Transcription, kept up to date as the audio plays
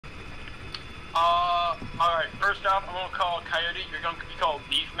Alright, first off, I'm gonna call Coyote, you're gonna be called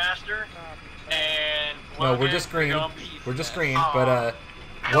Beefmaster, and No, Logan, we're just green. We're just green, but,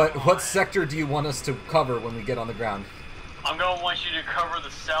 what sector do you want us to cover when we get on the ground? I'm gonna want you to cover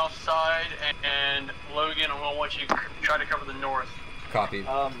the south side, and Logan, I'm gonna want you to try to cover the north. Copy.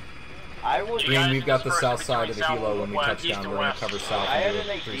 I would. Green, we've got the south side of the helo when we touch down. We're gonna cover south. I have an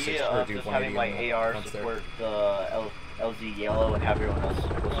idea of just having my AR support the LZ yellow and have everyone else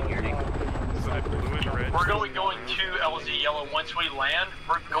support security. We're going to LZ yellow. Once we land,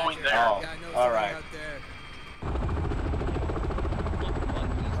 we're going there. Oh, alright.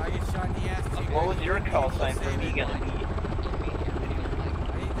 What was your call sign for me gonna be?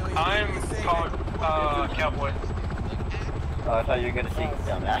 I'm called Cowboy. Oh, I thought you were gonna say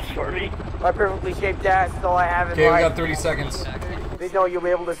dumbass for me. My perfectly shaped ass is all I have in Okay, we life. got 30 seconds. They know you'll be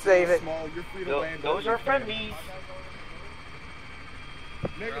able to save it. Those are friendlies.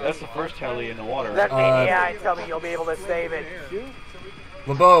 That's the first heli in the water. Let me in the eye and tell me you'll be able to save it.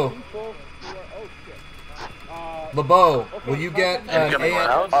 LeBeau. LeBeau, will you get an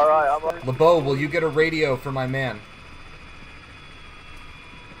LeBeau, will you get a radio for my man?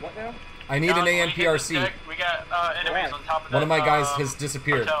 What now? I need an ANPRC. We got enemies on top of that. One of my guys has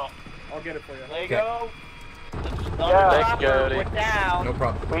disappeared. Hotel. I'll get it for you. There you go. Thanks, Cody. We're down. No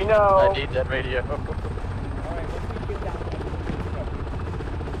problem. We know. I need that radio.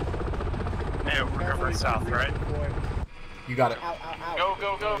 Hey, we're covering south, right? You got it. Go,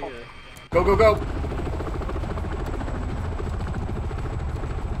 go, go. Go, go, go.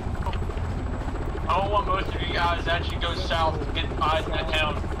 I don't want most of you guys to actually go south to get eyes in that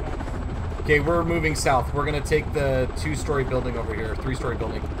town. Okay, we're moving south. We're gonna take the 2-story building over here, 3-story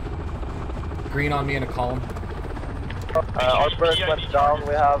building. Green on me in a column. Our bird went down.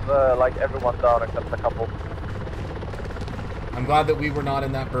 We have like everyone down except a couple. I'm glad that we were not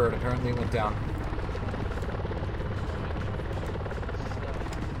in that bird. Apparently it went down.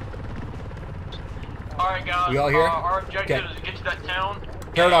 Alright guys, We all here? our objective is to get to that town.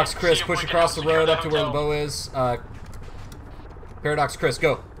 Paradox and Chris, see if push we can across the secure road that up to where the hotel. bow is. Paradox Chris,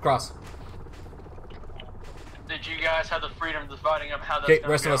 go. Cross. Did you guys have the freedom of dividing up how that's Okay,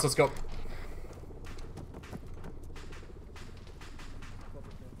 gonna rest go? of us, let's go.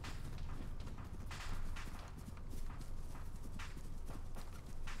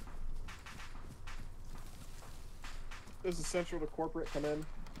 This is central to corporate. Come in.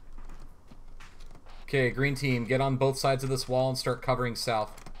 Okay, green team, get on both sides of this wall and start covering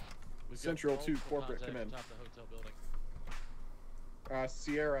south. Central to corporate. Come in.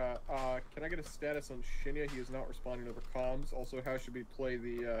 Sierra, can I get a status on Shinya? He is not responding over comms. Also, how should we play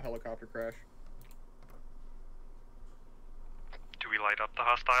the helicopter crash? Do we light up the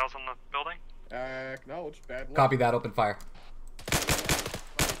hostiles on the building? Acknowledged. Bad luck. Copy that, open fire.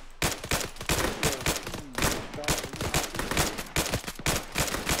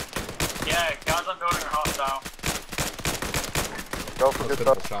 Yeah, guys on building are hostile. Go for Those good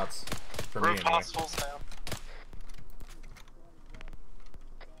pitiful stuff. shots. For me, anyway. hostiles now.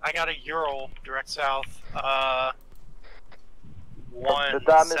 I got a Ural direct south. The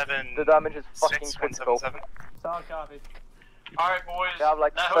damage is fucking 176, critical. 177. Solid copy. Alright boys, We have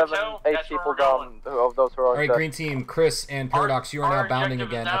like that 7, hotel, 8 that's where people we're going. down of those who are Alright, dead. green team, Chris and Paradox, you are Our now bounding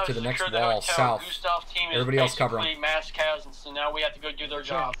objective again is now up to the next secure wall, hotel. south. Gustav's team is Everybody else cover 'em. basically mass chasms, so now we have to go do their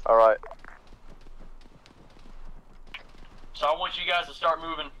job. Alright. So I want you guys to start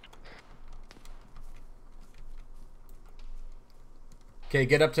moving. Okay,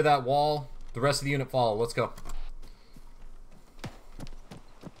 get up to that wall. The rest of the unit follow. Let's go.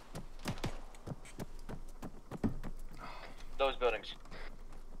 Those buildings.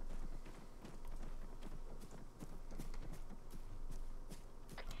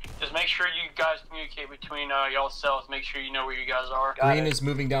 Just make sure you guys communicate between y'all selves. Make sure you know where you guys are. Green is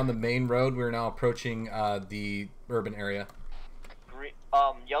moving down the main road. We're now approaching the urban area.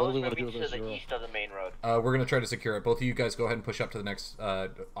 Yellow's moving to the east of the main road. We're going to try to secure it. Both of you guys go ahead and push up to the next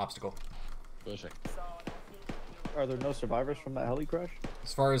obstacle. Are there no survivors from that heli crash?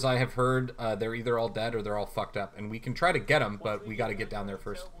 As far as I have heard, they're either all dead or they're all fucked up. And we can try to get them, but we got to get down there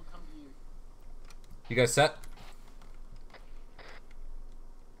first. You guys set?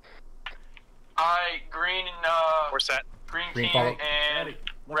 Alright, green and We're set. green Green team follow. and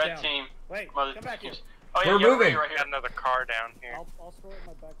red team. Wait, Mother come back here. Oh, yeah, We're yeah, moving. Right here. Got another car down here. I'll store it in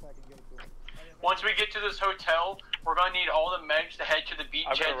my backpack and get it to him. Once we get to this hotel, we're going to need all the megs to head to the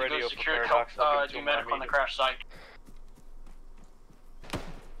I've got beachhead a to radio go for secure help Paradox. I'll give it to do him when I medical on the meet crash site.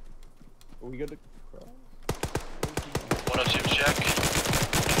 Are we good to 102 check.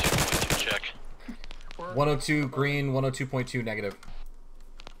 102 check. 102 green, 102.2 negative.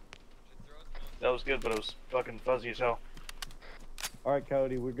 That was good, but it was fucking fuzzy as hell. Alright,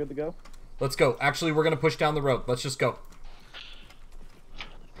 Coyote, we're good to go? Let's go. Actually, we're gonna push down the road. Let's just go.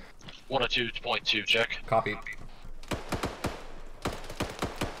 102.2, check. Copy.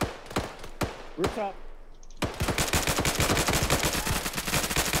 Rooftop.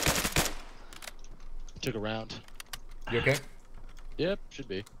 Took a round. You okay? Yep, should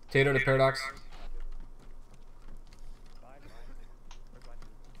be. Tato to Paradox.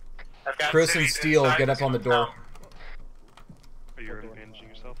 Chris and Steele, get up on the door. Are you managing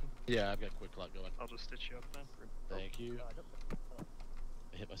yourself? Yeah, I've got quick clock going. I'll just stitch you up then. Thank you.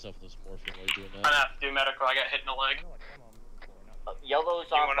 I hit myself with this morphine while you're doing I'm that. gonna have to do medical. I got hit in the leg. Yellow's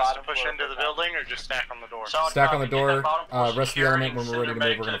You on want us to bottom push floor into the building or just stack on the door? Solid Stack on the copy. Get door. that bottom floor Rest of the security element. When and we're send ready to her move,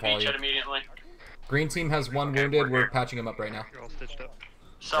 back we're gonna the follow you. beachhead immediately. Green team has one wounded. We're patching him up right now. You're all stitched up.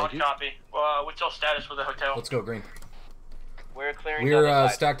 Solid copy. What's your status with the hotel? Let's go, Green. We're clearing We're the other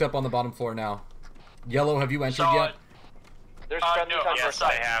side. stacked up on the bottom floor now. Yellow, have you entered Solid. yet? There's friendlies No, on yes, first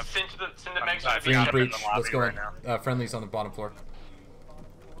side. I have. Send the Megs to the Green beachhead. breach. Let's go in. Friendlies on the bottom floor.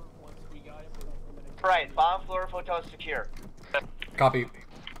 Right, bottom floor of hotel is secure. Copy.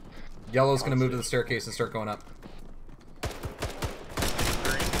 Yellow's gonna move to the staircase and start going up.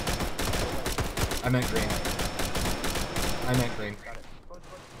 I meant green. I meant green.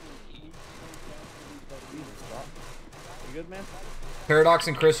 You good, man? Paradox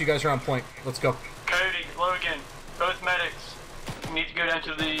and Chris, you guys are on point. Let's go. Cody, Logan, both medics. You need to go down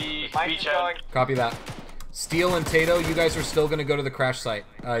to the Mike is beachhead. going. Copy that. Steel and Tato, you guys are still gonna go to the crash site.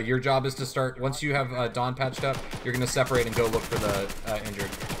 Your job is to start, once you have Dawn patched up, you're gonna separate and go look for the injured.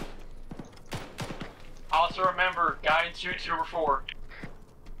 Also remember, guy in suits number 4.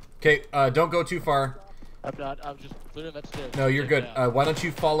 Okay, don't go too far. I'm not. I'm just clearing that stairs. No, you're good. Down. Why don't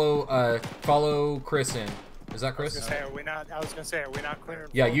you follow Chris in? Is that Chris? I was gonna say, are we not clearing?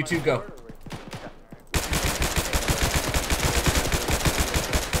 Yeah, you two go.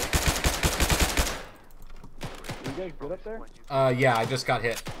 You guys good up there? Yeah, I just got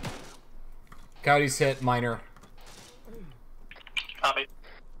hit. Coyote's hit, minor. Copy.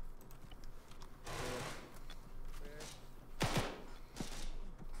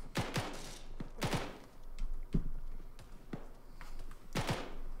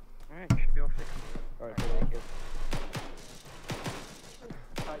 Alright, should be all fixed. Alright, thank you.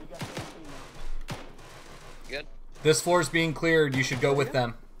 Good. This floor's being cleared. You should go with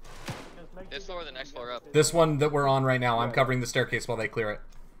them. This floor or the next floor up? This one that we're on right now. I'm covering the staircase while they clear it.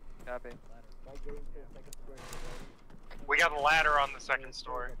 Copy. We got a ladder on the second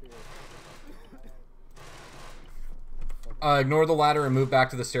story. Ignore the ladder and move back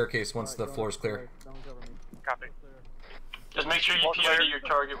to the staircase once the floor's clear. Copy. Just make sure you POD your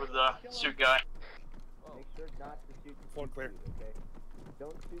target with the suit guy. Make sure not to shoot the Floor clear. okay?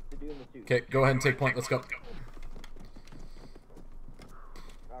 Don't shoot the dude in the suit. Okay, go ahead and take point. Let's go.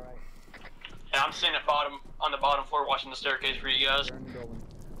 Alright. And I'm sitting on the bottom floor watching the staircase for you guys.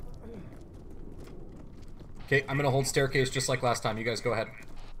 Okay, I'm gonna hold staircase just like last time. You guys go ahead.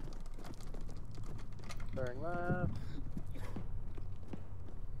 Turning left.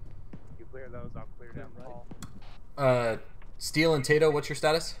 You clear those, I'll clear down the hall. Steel and Tato, what's your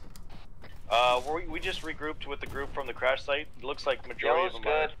status? We just regrouped with the group from the crash site. It looks like majority of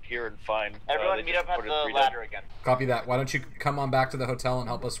them are here and fine. Everyone meet up at the ladder again. Copy that. Why don't you come on back to the hotel and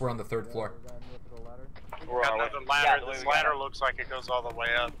help us? We're on the 3rd floor. Got the ladder. This ladder looks like it goes all the way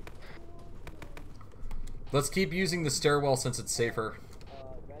up. Let's keep using the stairwell since it's safer.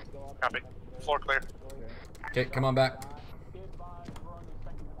 Copy. Floor clear. Okay, come on back.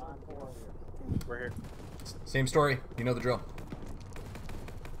 We're here. Same story. You know the drill.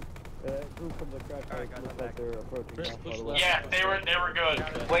 Group from the crash site looks like they're approaching now, by the way. Yeah, they were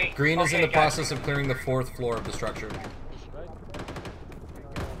good. Wait. Green is in okay, the process of clearing the 4th floor of the structure.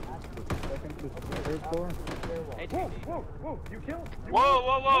 Second to the 3rd floor.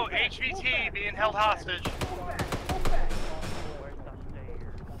 Whoa! HVT being held hostage.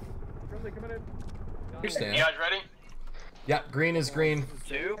 You're staying. You guys ready? Yeah, green is green.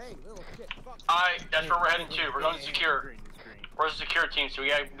 2. Alright, that's where we're heading to. We're going to secure. We're a secure team, so we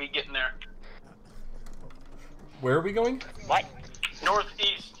gotta be getting there. Where are we going? What?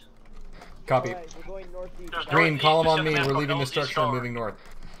 Northeast. Copy. Alright, we're going northeast. There's Green, northeast, call them on there's me. a We're map leaving the called structure Star. and moving north.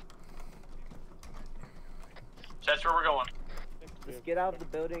 So that's where we're going. Just get out of the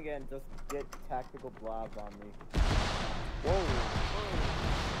building and just get tactical blobs on me. Whoa.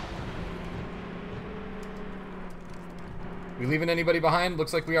 We leaving anybody behind?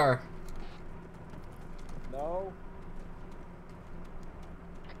 Looks like we are. No.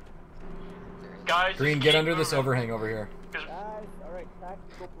 Guys, Green, just get keep under this moving. overhang over here. Guys, alright,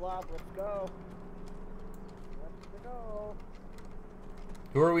 Tactical blob, let's go. Let's go.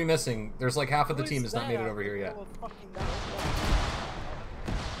 Who are we missing? There's like half of the team has not made it over here yet.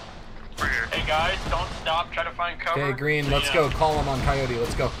 Hey guys, don't stop. Try to find cover. Okay, Green, let's go. Call him on Coyote.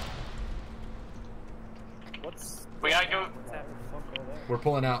 Let's go. We gotta go. We're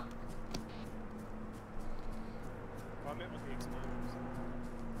pulling out.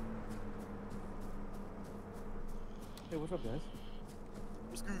 Hey, what's up, guys?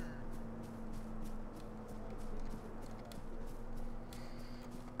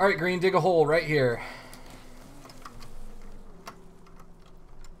 All right, Green, dig a hole right here.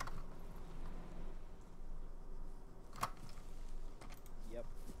 Yep.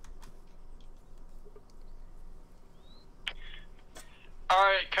 All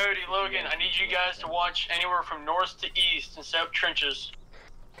right, Cody, Logan, I need you guys to watch anywhere from north to east and set up trenches.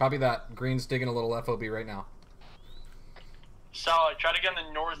 Copy that. Green's digging a little FOB right now. Solid. Try to get on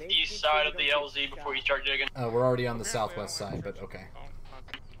the northeast side of the LZ before you start digging. We're already on the southwest side, but okay.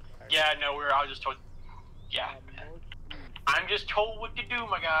 Yeah, no, I was just told. Yeah, I'm just told what to do,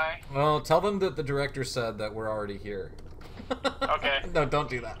 my guy. Well, tell them that the director said that we're already here. Okay. No, don't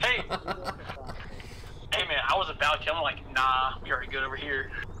do that. Hey, hey, man, I was about to. I'm like, nah, we already good over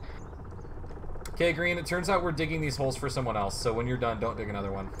here. Okay, Green, it turns out we're digging these holes for someone else, so when you're done, don't dig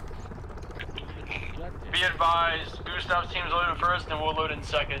another one. Be advised, Gustav's team's loading first, then we'll load in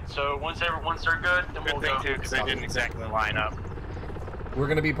second. So once they're good, then we'll go. Too, because they didn't exactly line up. We're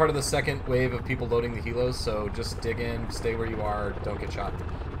going to be part of the second wave of people loading the helos, so just dig in, stay where you are, don't get shot.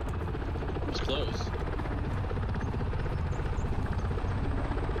 It's close.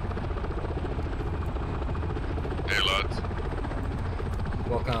 Hey lads.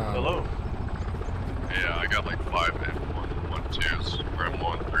 Welcome. Hello. Yeah, I got like 5 and 1 2s, or I'm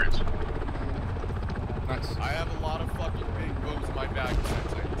 1 3s. Nice. I have a lot of fucking big boobs in my bag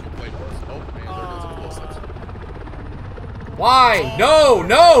since I do play boys. Oh man, there goes a close-ups. Why? No,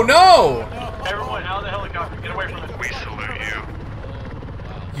 no, no! Everyone, out of the helicopter, get away from it. We salute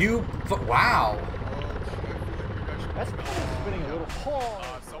you. Wow. That's kind of spinning a little.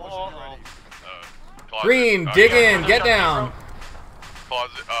 Closet. Green, dig in, get down.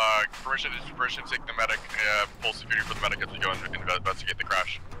 Closet, permission to take the medic, full security for the medic as we go and investigate the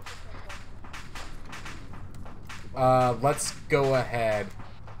crash. Let's go ahead.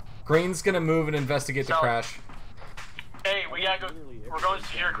 Green's gonna move and investigate the crash. Hey, we gotta go. We're going to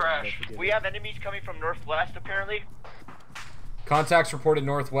secure crash. We have enemies coming from northwest, apparently. Contacts reported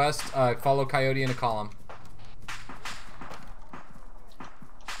northwest. Follow Coyote in a column.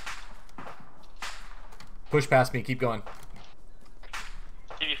 Push past me. Keep going.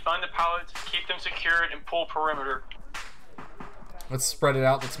 If you find the pilots, keep them secured and pull perimeter. Let's spread it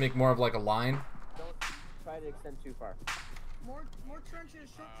out. Let's make more of like a line. Don't try to extend too far. More trenches,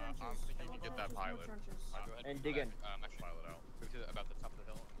 short trenches. I'm thinking to get that pilot. And dig in. Pilot out. Go to about the top of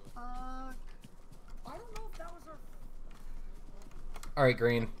the hill. I don't know if that was our. All right,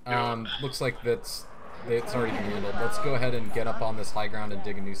 Green. Looks like it's already been handled. Let's go ahead and get up on this high ground and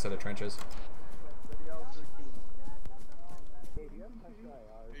dig a new set of trenches. Hey,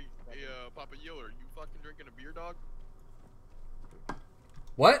 Papa Yiller, you fucking drinking a beer, dog?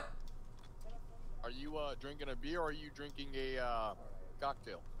 What? Are you drinking a beer or are you drinking a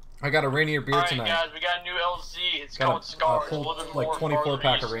cocktail? I got a Rainier beer tonight. Alright, guys, we got a new LZ. It's Got called Scar. It's a full, little bit like more 24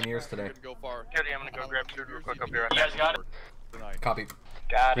 pack of farther Rainiers today. Go far. Cody, I'm gonna go grab food real quick up here. You guys got it? Copy.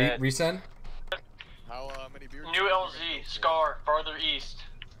 Got it. Resend? How many beers? New LZ, Scar, farther east.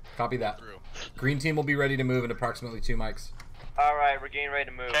 Copy that. Green team will be ready to move in approximately 2 mics. All right, we're getting ready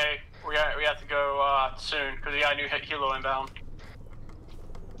to move. Okay, we have to go soon because we got a new helo inbound.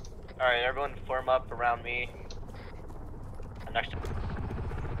 All right, everyone form up around me. Next.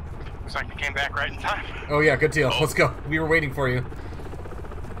 Looks like you came back right in time. Oh yeah, good deal. Let's go. We were waiting for you.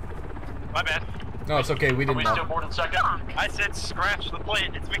 My bad. No, it's okay. We Are didn't we know. still boarding second? I said scratch the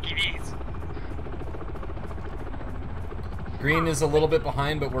plate. It's Mickey D's. Green is a little bit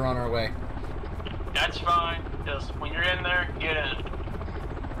behind, but we're on our way. That's fine. Just when you're in there, get in.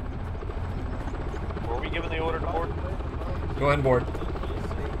 Were we given the order to board? Go ahead and board.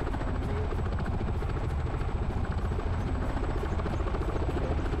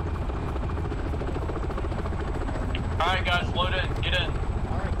 Alright guys, load in, get in.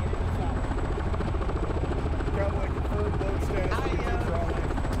 Alright, get in the top. Cowboy confirmed load status.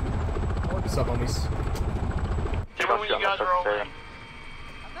 What's up, homies? Tell me when you guys are all in. I'm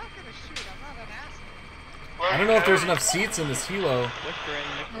not gonna shoot. I'm not an asshole. I don't know if there's enough seats in this helo.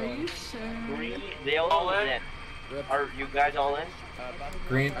 Are you sure? They all in. Are you guys all in?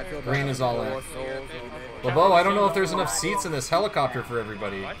 Green is all in. LeBeau, I don't know if there's enough seats in this helicopter for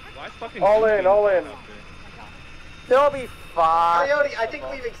everybody. All in, all in. They'll be fine. Coyote, I think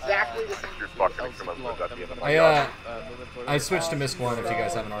we have exactly the same. You're fucking from I switched to MISC 1 if you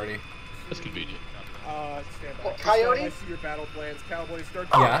guys haven't already. That's convenient. Stand by. Well, Coyote? I see your battle plans. Cowboys, start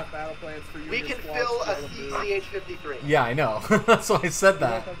to Yeah. have battle plans for you. We can fill a CCH-53. Yeah, I know. That's why I said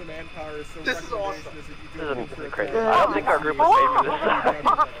that. This is awesome. Crazy. I don't think our group was made for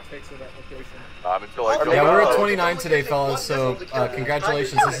this. Yeah, we're at 29 today, fellas, so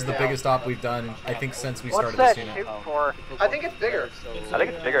congratulations. This is the biggest op we've done, I think, since we started this unit. I think it's bigger. I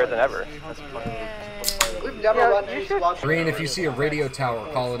think it's bigger than ever. We've never run any squad. Green, if you see a radio tower,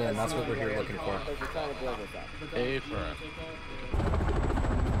 call it in. That's what we're here looking for. A for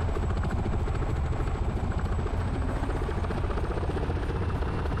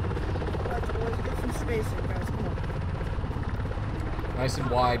Nice and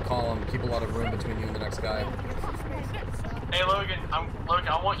wide column. Keep a lot of room between you and the next guy. Hey Logan, I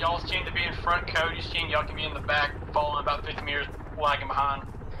want y'all's team to be in front. Cody's team, y'all can be in the back, following about 50 meters, lagging behind.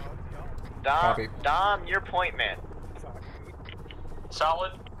 Dom, your point man.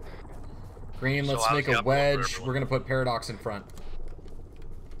 Solid. Green, let's make a wedge. We're gonna put Paradox in front.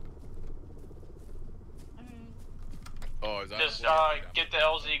 Oh, is that Just get the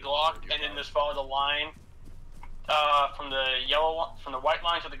LZ Glock and then just follow the line from the white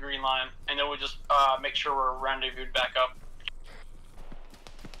line to the green line, and then we'll just make sure we're rendezvoused back up.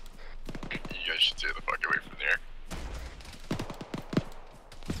 You guys should stay the fuck away from there.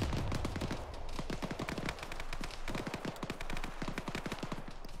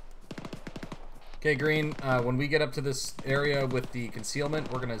 Okay, Green, when we get up to this area with the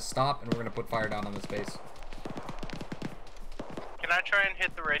concealment, we're going to stop and we're going to put fire down on this base. Can I try and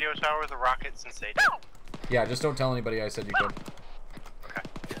hit the radio tower with a rocket since they did? Yeah, just don't tell anybody I said you could. Okay.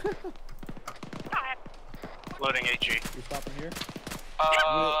 Loading HE. You stopping here?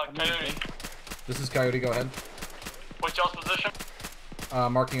 Coyote. This is Coyote, go ahead. What's y'all's position?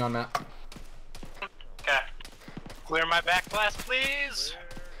 Marking on map. Okay. Clear my back blast, please.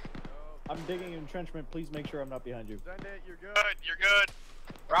 I'm digging entrenchment. Please make sure I'm not behind you. Send it. You're good. You're good.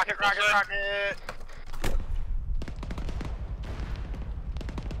 Rocket, rocket, rocket.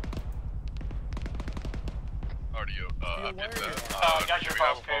 Got your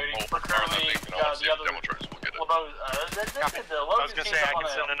files, Coyote. We're currently the other. I was gonna say I can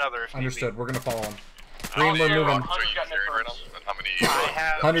send another. Understood. We're gonna follow him. Green, we're moving. Hunter,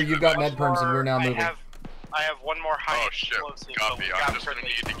 you've got med perms, and we're now moving. I have one more high explosive. Copy. I'm just gonna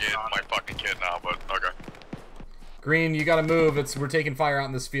need to get my fucking kid now, but okay. Green, you gotta move. We're taking fire out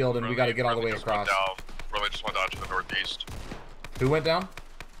in this field, and we gotta get all the way across. Friendly just went down to the northeast. Who went down?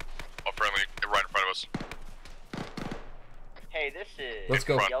 Oh, friendly, right in front of us. Hey, this is Let's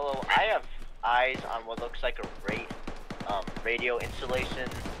go. Yellow. I have eyes on what looks like a radio installation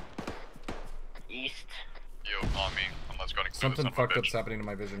east. Yo, on me. Let's go. Something fucked up's happening to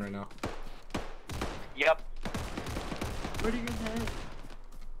my vision right now. Yep. Where do you head?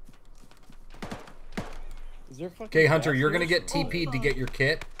 Is there fucking Okay, Hunter, you're gonna get TP'd to get your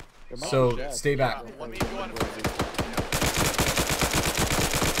kit, so stay back.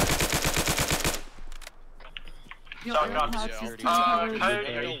 Coyote,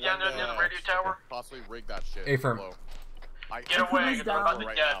 down there near the radio tower. Possibly rig that shit. A-firm. Get away, they're about to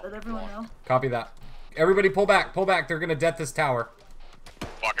death. Let everyone know. Copy that. Everybody pull back, pull back. They're gonna death this tower.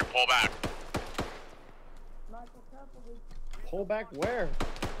 Fucking pull back. Pull back where?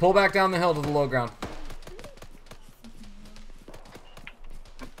 Pull back down the hill to the low ground.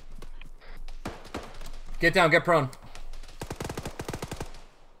 Get down, get prone.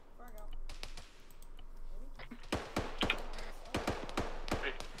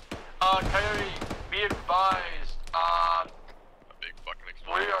 Coyote, be advised, there's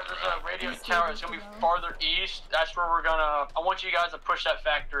a radio tower. It's gonna be farther east. That's where we're gonna, I want you guys to push that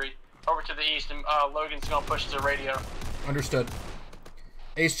factory over to the east, and Logan's gonna push the radio. Understood.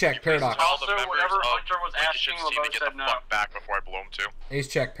 Ace check, Paradox. Also, whatever Hunter was asking, LeBeau said no. Back before I blow him too. Ace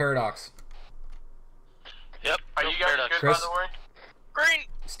check, Paradox. Yep. Are you guys good, Chris? by the way? Green.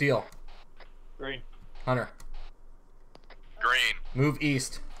 Steel. Green. Hunter. Green. Move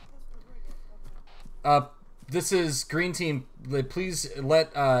east. This is Green Team. Please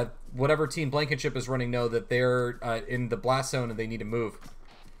let whatever team Blankenship is running know that they're in the blast zone and they need to move.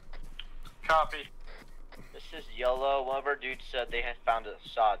 Copy. This is Yellow. One of our dudes said they had found a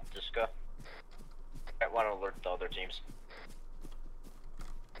sod. Disco. I want to alert the other teams.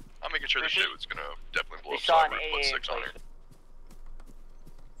 I'm making sure the shit was gonna definitely blow up. Saw an put 6 on here.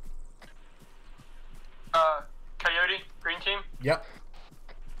 Coyote, green team. Yep.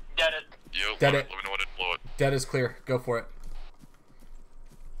 Dead it. Yo, Dead let it. me know when to blow it. Dead is clear. Go for it.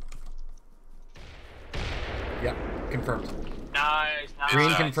 Yep. Confirmed. Nice, nice.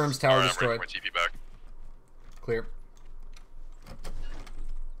 Green confirms tower Alright, destroyed. I'm ready for my TP back. Clear.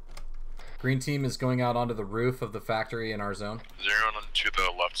 Green team is going out onto the roof of the factory in our zone. Zeroing on to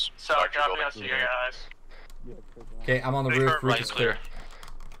the left. So, factory copy, building. I see you guys. Okay, I'm on the roof. Roof is clear.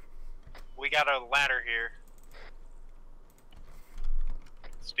 We got a ladder here.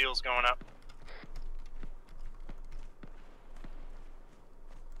 Steel's going up.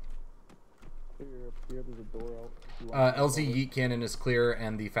 There's a door out. LZ Yeet Cannon is clear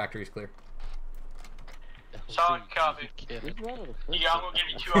and the factory is clear. Solid copy. Yeah, I'm gonna give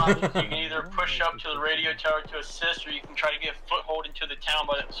you two options. You can either push up to the radio tower to assist, or you can try to get a foothold into the town,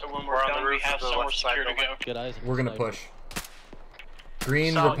 but so when we're on done, the we roof have of the somewhere left side secure to go. Good eyes. We're gonna push.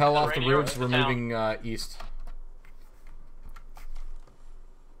 Green, Solid, rappel the off the radio roofs. to We're the town. moving east.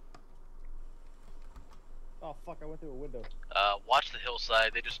 Oh fuck! I went through a window. Watch the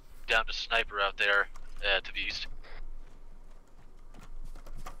hillside. They just downed a sniper out there to the east.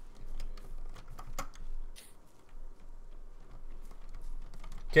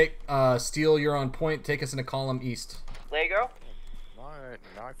 Okay, Steel, you're on point. Take us in a column east. Lego?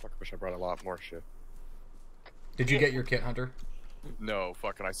 Now I fucking wish I brought a lot more shit. Did you get your kit, Hunter? No,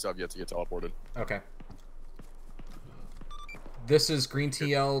 fucking I still have yet to get teleported. Okay. This is green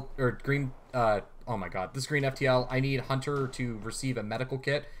TL, or green, oh my god. This is green FTL. I need Hunter to receive a medical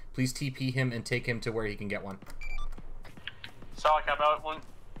kit. Please TP him and take him to where he can get one. Solid copy.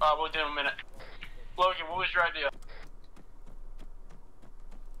 We'll do in a minute. Logan, what was your idea?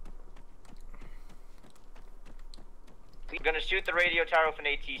 We're gonna shoot the radio tower with an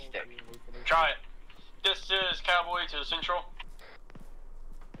AT stick. Try it. This is Cowboy to the Central.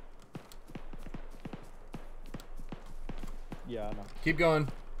 Yeah, I know. Keep going.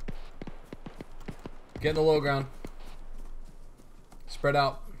 Get in the low ground. Spread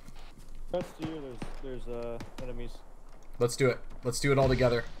out. Press to you. There's enemies. Let's do it. Let's do it all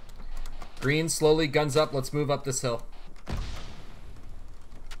together. Green, slowly, guns up. Let's move up this hill.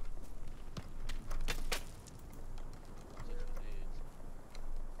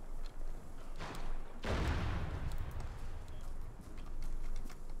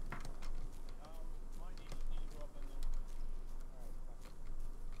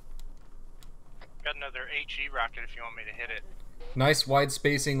 Got another HE rocket if you want me to hit it. Nice wide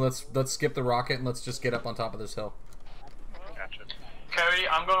spacing. Let's skip the rocket and let's just get up on top of this hill. Gotcha. Cody,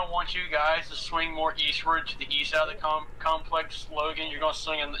 I'm going to want you guys to swing more eastward to the east side of the complex. Logan, you're going to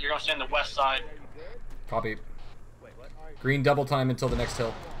stay on the west side. Copy. Green, double time until the next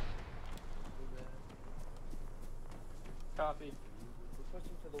hill. Copy. We're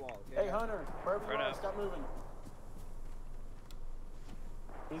pushing to the wall. Hey Hunter, wherever you are, stop moving.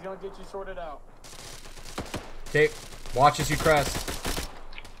 He's gonna get you sorted out. Okay, watch as you crest.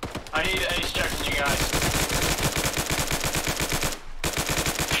 I need an ace check from you guys.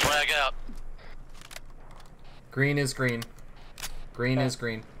 Flag out. Green is green. Green is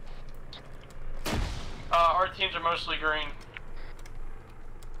green. Our teams are mostly green.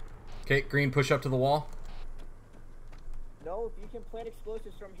 Okay, green, push up to the wall. No, if you can plant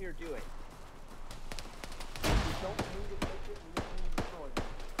explosives from here, do it. You don't need to take it, you just need to destroy it.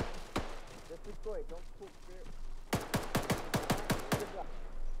 Just destroy it, don't pull spirit.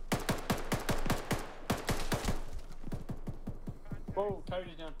 Whoa,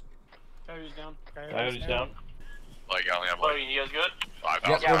 Cody's down. Cody's down. Coyote's down. Like, I only have Logan, you guys good?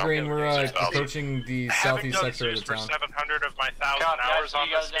 5,000. Yep, we're green. We're approaching the I haven't southeast done sector of the Zeus for town. 700 of my 1,000 Copy, I hours see on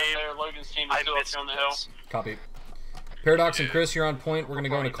you guys this down game. there. Logan's team is I still up missed here on the this. hill. Copy. Paradox and Chris, you're on point. We're going to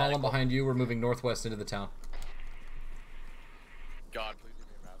go in a column behind you. We're moving northwest into the town. God, please give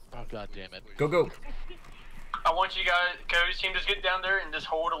me a mask. Oh god damn it. Go, go. I want you guys, Cody's team, just get down there and just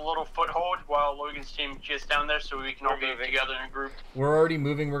hold a little foothold while Logan's team gets down there so we can all be together in a group. We're already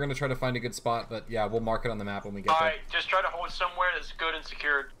moving. We're going to try to find a good spot, but yeah, we'll mark it on the map when we get there. Alright, just try to hold somewhere that's good and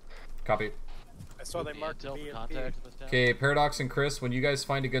secured. Copy. I saw they marked the BFP. Okay, Paradox and Chris, when you guys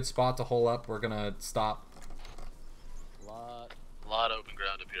find a good spot to hole up, we're going to stop. Lot of open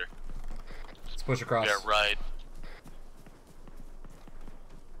ground up here. Let's push across. Yeah, right.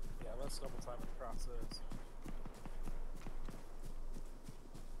 Yeah, let's double time the process.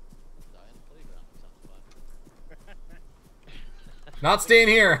 Not staying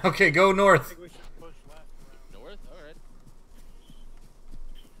here. Okay, go north. We should push left. North? Alright.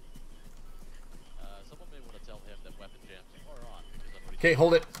 Someone may want to tell him that weapon jams are on. Okay,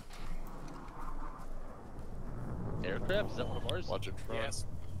 hold it. Aircraft? Is that one of ours? Watch it front. Yes.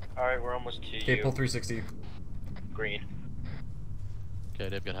 Alright, we're almost to Okay, you. pull 360. green. Okay,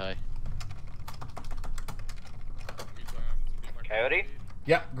 they've got high. Coyote?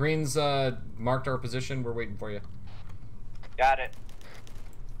 Yeah, green's marked our position. We're waiting for you. Got it.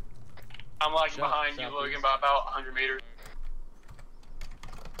 I'm lagging behind you, Logan, by about 100 meters.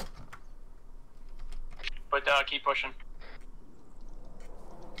 But keep pushing.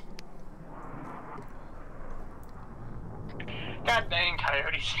 God dang,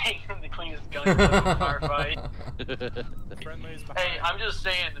 Coyote's taking the cleanest gun in the firefight. Hey, I'm just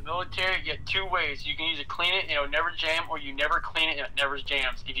saying, in the military, you get two ways. You can either clean it and it'll never jam, or you never clean it and it never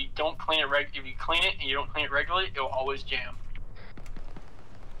jams. If you don't clean it if you clean it and you don't clean it regularly, it'll always jam.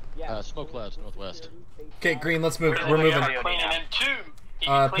 Smoke clouds northwest. Okay, green, let's move. We're moving.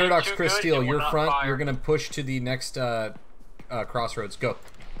 Paradox Chris Steele, you're front. Fire. You're gonna push to the next crossroads. Go.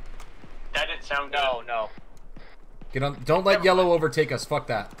 That didn't sound good. No. Get on. Don't let yellow overtake us. Fuck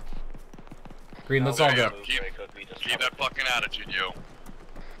that. Green, let's all go. Keep that fucking attitude, yo.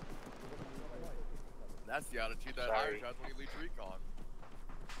 That's the attitude that Irish has when he leads recon.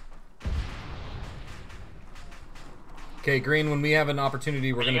 Okay, green, when we have an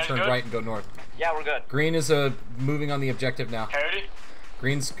opportunity, we're going to turn right and go north. Yeah, we're good. Green is moving on the objective now. Coyote?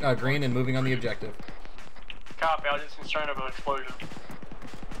 Green's green and moving on the objective. Copy, I was just concerned of an explosion.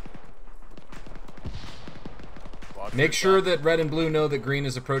 Make sure that red and blue know that green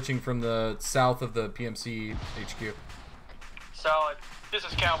is approaching from the south of the PMC HQ. Solid. This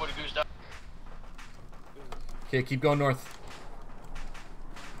is Cowboy to Goose Duck. Okay, keep going north.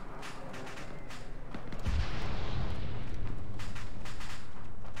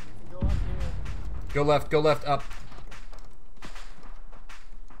 Go left, up.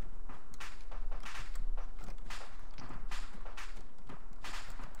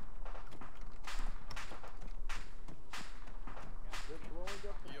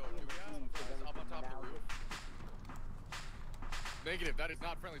 Negative, that is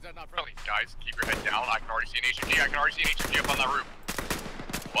not friendly, that's not friendly. Guys, keep your head down. I can already see an HMG. I can already see an HMG up on that roof.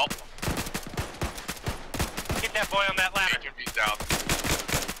 Well. Get that boy on that ladder. HMG's down.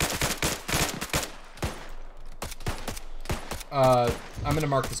 I'm gonna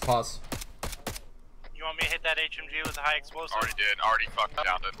mark this pause. You want me to hit that HMG with a high explosive? Already did. Already fucking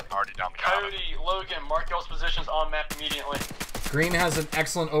down the Coyote, Logan, mark y'all's positions on map immediately. Green has an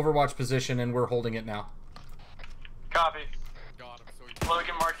excellent overwatch position, and we're holding it now. Copy.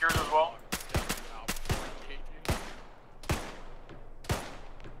 Logan, mark yours as well.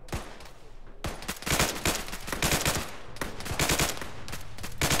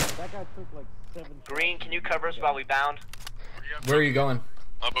 That guy took like 7. Green, can you cover us while we bound? Where are you going?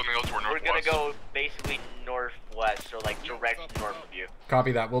 We're gonna go basically northwest, so like direct north of you.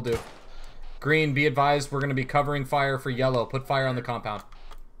 Copy that, we'll do. Green, be advised, we're going to be covering fire for yellow. Put fire on the compound.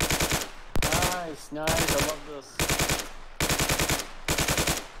 Nice, I love this.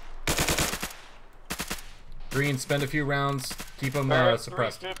 Green, spend a few rounds. Keep them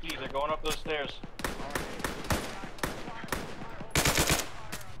suppressed. 350, they're going up those stairs.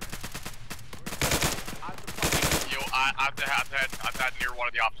 Yo, I've had near one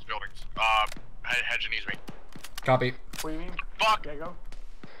of the office buildings. Hedge and ease me. Copy. What do you mean? Fuck! Yeah, go.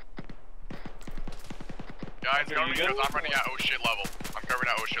 Guys, I'm running at oh shit level. I'm covering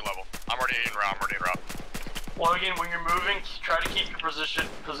at oh shit level. I'm already in route. Logan, when you're moving, try to keep your position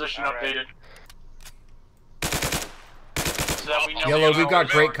updated. So that we know Yellow, we've got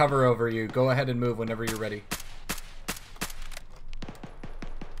great cover over you. Go ahead and move whenever you're ready.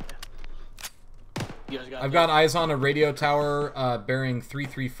 I've got eyes on a radio tower bearing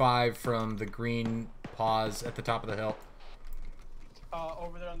 335 from the green pause at the top of the hill.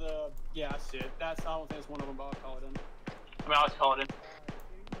 Over there on the... Yeah, I see it. I don't think it's one of them, but I'll call it in. I'll call it in.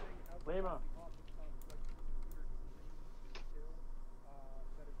 Lima.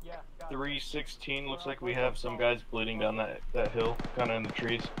 Yeah, 316, looks like we have some guys bleeding down that hill, kind of in the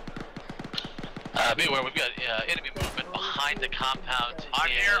trees. Be aware, we've got enemy movement behind the compound. I'm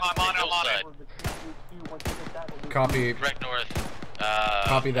here, I'm on it. Copy. Direct north.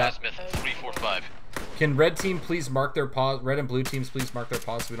 Copy that. Smith 345. Can red team please mark their pause? Red and blue teams please mark their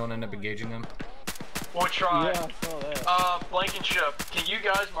pause so we don't end up engaging them. We'll try. Yeah, I saw that. Blankenship, can you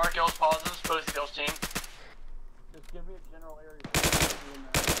guys mark y'all's pauses? Both of y'all's team. Just give me a general area.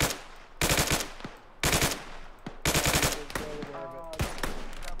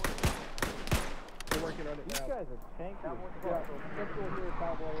 We're working on it now. These guys are tanky.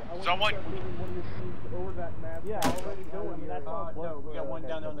 Someone. Over that map. Yeah, already doing that. No, we got one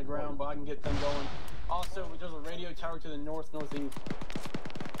down there on the ground, but I can get them going. Also, there's a radio tower to the northeast.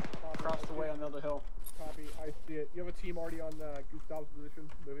 Across the way on the other hill. Copy, I see it. You have a team already on Gustav's position,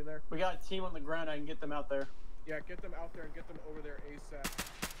 moving there? We got a team on the ground, I can get them out there. Yeah, get them out there and get them over there ASAP.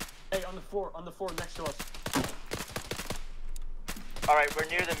 Hey, on the floor next to us. Alright, we're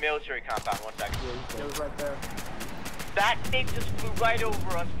near the military compound. 1 second. It was right there. That thing just flew right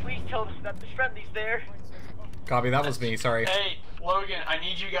over us. Please tell us that the friendly's there. Copy, that was me, sorry. Hey, Logan, I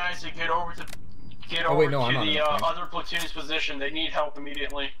need you guys to get over to the other platoon's position. They need help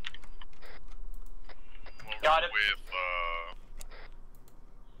immediately. Got it.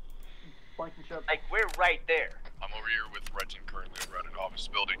 Like, we're right there. I'm over here with Regin currently over at an office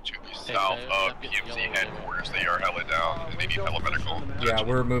building to the south of PMC headquarters. They are hella down and they need hella medical. Yeah,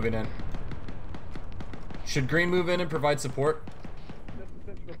 we're moving in. Should Green move in and provide support?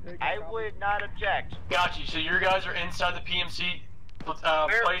 I would not object. Got you. So your guys are inside the PMC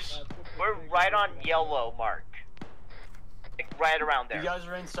place? We're right on yellow mark. Like, right around there. You guys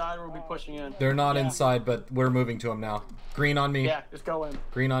are inside, we'll be pushing in. They're not inside, but we're moving to them now. Green on me. Yeah, just go in.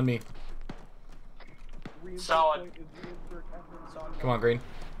 Green on me. Solid. Come on, Green.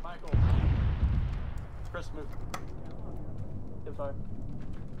 Michael. Chris, move. Get fire.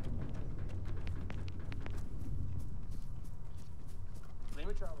 Leave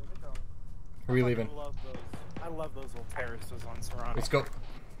it, Charlie. Are we leaving? I love those little terraces on Sahrani. Let's go.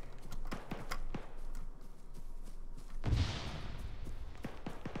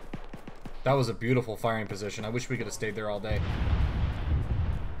 That was a beautiful firing position. I wish we could have stayed there all day.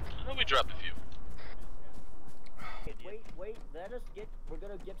 We dropped a few. Wait, let us get. We're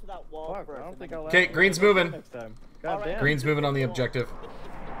gonna get to that wall first. I don't think I'll. Okay, Green's moving. Right. Green's moving on the objective.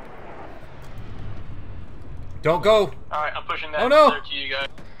 Don't go. All right, I'm pushing that Oh no! there to you guys.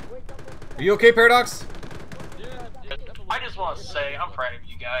 Are you okay, Paradox? I just want to say I'm proud of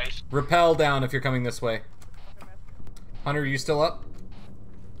you guys. Rappel down if you're coming this way. Hunter, are you still up?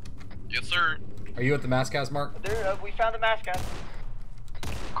 Yes, sir. Are you at the Mascaz mark? There, we found the mascot.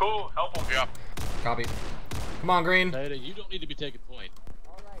 Cool, help them. Yeah. Copy. Come on, Green. You don't need to be taking point.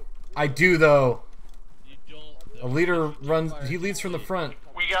 I do, though. You don't. A leader runs. He leads from the front.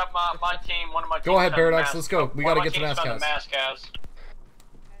 We got my team, one of my teams. Go ahead, Paradox. Let's go. We gotta get to Mascaz.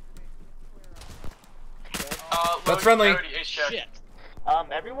 That's friendly. Shit.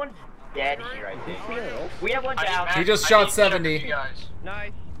 Everyone's dead here, I think. We have one down. He just shot 70.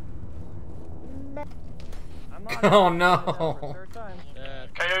 Nice. Oh no.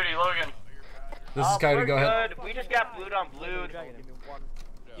 Coyote, Logan. This is Coyote. Go ahead. We just got blued on blued. You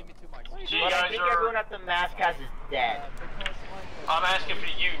But I guys think are. everyone at the mascot is dead. I'm asking for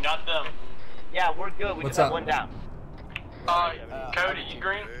you, not them. Yeah, we're good. We What's just have up? one down. Cody, you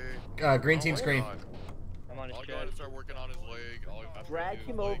green? Green team's green. I'm on his all gotta start working on his leg. Drag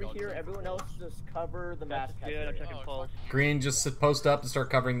him over here. Everyone else just cover the mascot. Good, I'm checking pulse. Green, just post up and start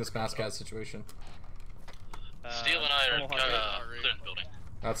covering this Mascaz situation. Steel and I are clearing the building.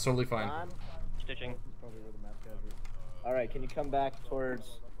 That's totally fine. Stitching. Alright, can you come back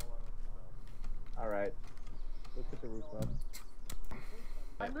towards... Alright. Look at the roof up.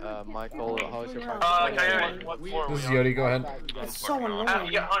 Michael, how is your Coyote, what floor This is Yodi, go ahead. It's so annoying.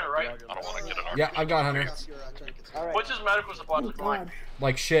 You got Hunter, right? I don't want to get an Yeah, I got Hunter. What's his medical supplies look like?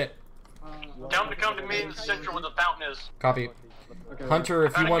 Like shit. Tell him to come to me in the central where the fountain is. Copy. Hunter,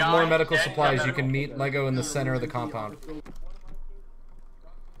 if you want more medical supplies, you can meet Lego in the center of the compound.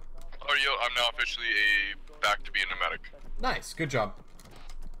 Oh, yo, I'm now officially back to being a medic. Nice, good job.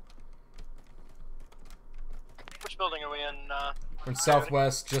 Which building are we in? From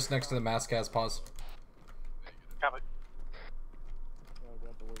southwest, just next to the Mascaz pause. Copy.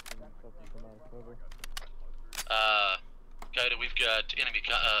 Coyote, we've got an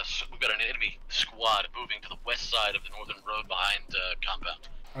enemy squad moving to the west side of the northern road behind compound.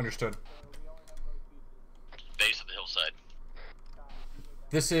 Understood. Base of the hillside.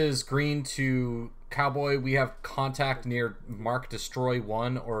 This is Green to Cowboy. We have contact near Mark Destroy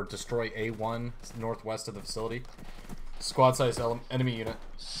 1 or Destroy A1, northwest of the facility. Squad size enemy unit.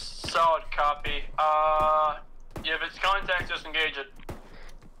 Solid copy. Yeah, if it's contact, just engage it.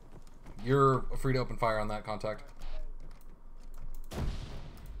 You're free to open fire on that contact.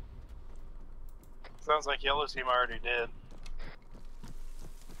 Sounds like yellow team already did.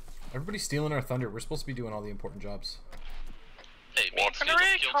 Everybody's stealing our thunder. We're supposed to be doing all the important jobs. Hey, Walking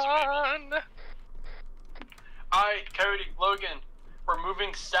recon! Alright, Cody, Logan, we're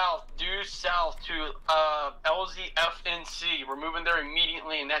moving south, due south to LZFNC. We're moving there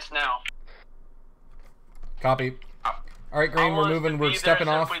immediately, and that's now. Copy. Alright, Green, we're moving. We're stepping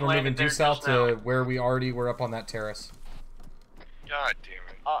off. We're moving due south to where we already were up on that terrace. God damn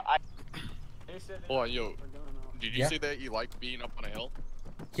it. Hold on, yo. Did you say that you like being up on a hill?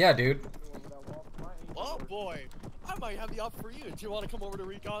 Yeah, dude. Oh boy, I might have the op for you. Do you want to come over to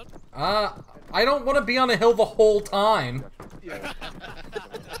recon? I don't want to be on a hill the whole time. Yeah.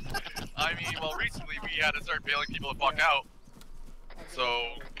 I mean, well, recently we had to start bailing people the fuck out. So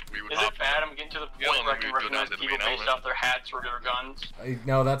we would. Is it bad? I'm getting to the point where I can recognize people based off their hats or their guns.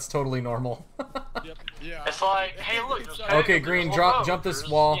 No, that's totally normal. Yeah. It's like, hey, look. Okay, Green, jump this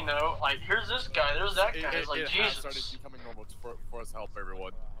wall. You know, like here's this guy, there's that guy. It's like Jesus. Started becoming normal for us to help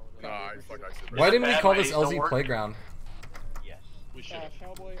everyone. Nah, Why didn't we call this LZ Playground? Yes, we should.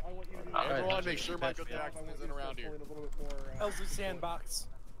 Cowboy, I want you to do everyone, make sure my good action isn't around here. LZ Sandbox.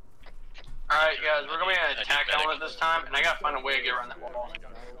 Alright, guys, we're gonna be an attack element this time, and I gotta find a way to get around that wall.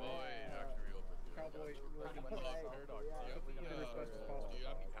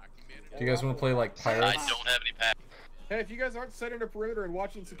 Do you guys want to play like pirates? I don't have any packs. Hey, if you guys aren't setting a perimeter and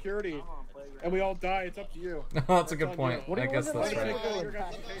watching security, and we all die, it's up to you. That's a good point. I guess that's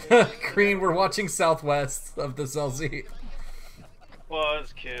right. Green, we're watching southwest of this LZ.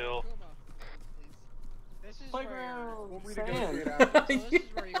 Was kill. Playground. This is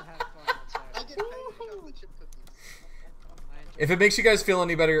where you have fun outside. If it makes you guys feel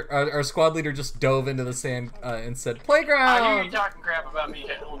any better, our squad leader just dove into the sand and said, "Playground." I hear you talking crap about me,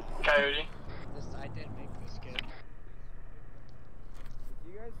 Coyote. I did make this kid.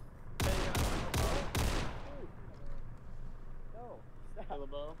 You guys? No.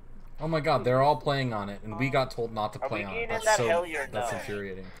 Oh my God, they're all playing on it, and we got told not to play on it. That's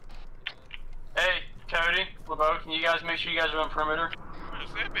infuriating. Hey, Cody, LeBeau, can you guys make sure you guys are on perimeter?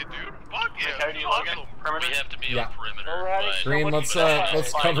 Dude, fuck yeah. Cody, Logan, perimeter. We have to be on perimeter. But Green, let's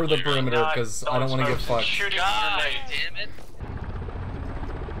cover the perimeter because I don't want to get fucked. God damn it.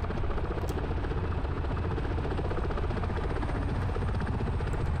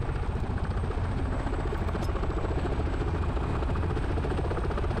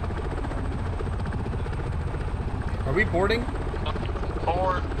 Are we boarding?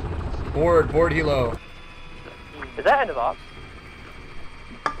 Board. Board helo. Is that end of ops?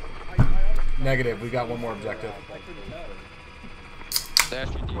 Negative. We got one more objective.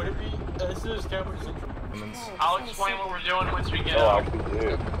 Would it be? This is Cowboy Central. I'll explain what we're doing once we get out. We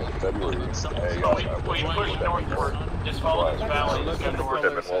push northward. Just follow this valley. Let's go north.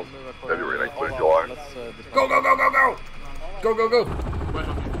 February 19th, July. Go, go, go, go, go! Go, go, go!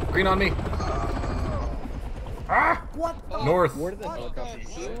 Green on me. Ah! What? North. Where did the helicopter go?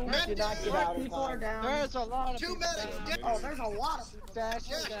 People are down. There's a lot of people down. Oh, there's a lot of people.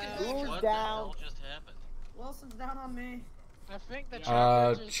 Dash is down. Who's down? Just happened? Wilson's down on me. I think the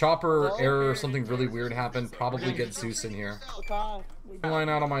chopper error or something really weird happened. Probably get Zeus in here. Line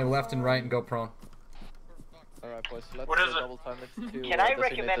out on my left and right and go prone. Alright, boys, let's What is double time it to, Can I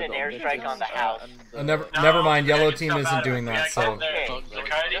recommend an airstrike on the house? Never mind. Yellow team isn't doing that, so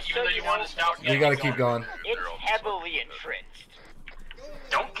we gotta keep going. It's heavily entrenched.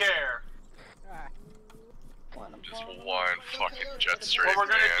 Don't care. Just one fucking jet stream. What we're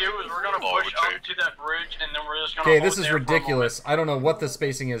gonna do is we're gonna push up to that bridge, and then we're just gonna. Okay, this is ridiculous. I don't know what the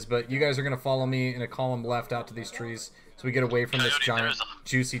spacing is, but you guys are gonna follow me in a column left out to these trees, so we get away from this giant,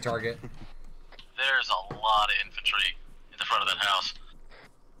 juicy target. There's a lot of infantry in the front of that house.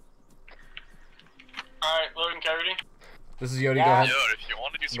 Alright, Logan, Coyote. This is Yodi, go ahead. Yo, if you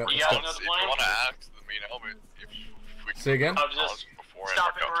want to do some if you want to axe the main element, if we Say again? Just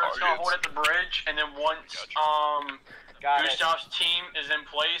stop it, we're just gonna hold at the bridge, and then once Gustav's team is in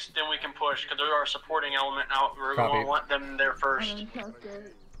place, then we can push, because they're our supporting element out. We're gonna want them there first.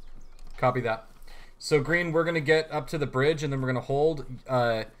 Copy that. So Green, we're gonna get up to the bridge, and then we're gonna hold.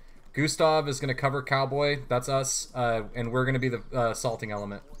 Gustav is gonna cover Cowboy. That's us, and we're gonna be the assaulting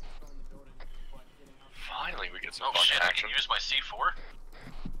element. Finally, we get some fucking action. I can use my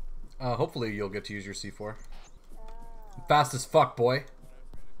C4. Hopefully you'll get to use your C4. Fast as fuck, boy.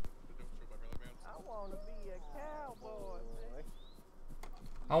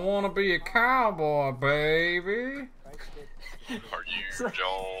 I wanna be a cowboy, baby. Are you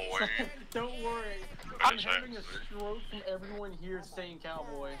Joey? Don't worry. I'm having a stroke from everyone here saying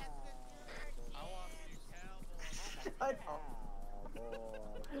cowboy.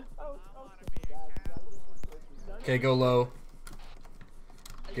 Okay, go low.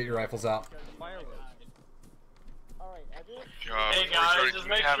 Get your rifles out. Hey guys, just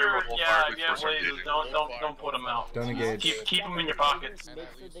make sure, please, don't put them out. Don't engage. Keep them in your pockets.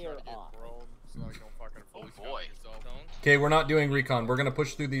 Oh boy. Okay, we're not doing recon. We're gonna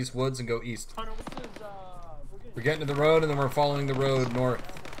push through these woods and go east. We're getting to the road and then we're following the road north.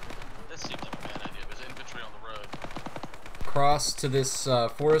 This seems like a bad idea. There's infantry on the road. Cross to this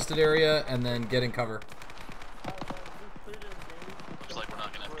forested area and then get in cover. Looks like we're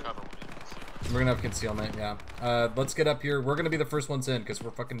not gonna have cover. We're gonna have concealment, yeah. Let's get up here. We're gonna be the first ones in because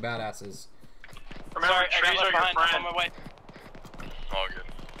we're fucking badasses. Remember, trees are your friend. All good.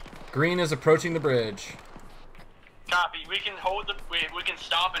 Green is approaching the bridge. Copy. We can hold the. We can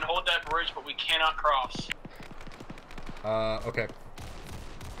stop and hold that bridge, but we cannot cross. Okay.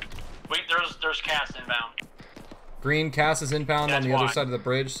 Wait, there's cast inbound. Green, Cass is inbound on the why. other side of the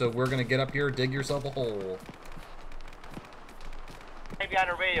bridge, so we're gonna get up here, dig yourself a hole. Maybe on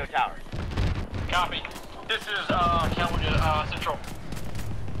a radio tower. Copy. This is California Central.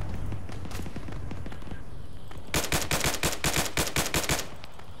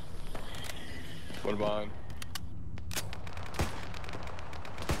 One behind.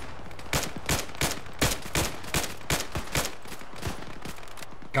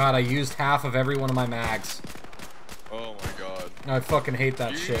 God, I used half of every one of my mags. Oh my god. I fucking hate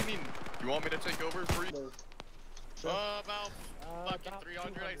that you shit. You want me to take over for you? About fucking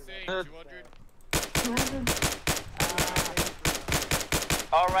 300, I say. 200.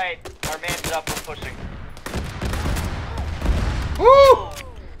 Alright, our man's up, we're pushing. Woo!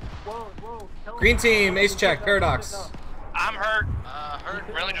 Green team, ace check, Paradox. I'm hurt. Hurt.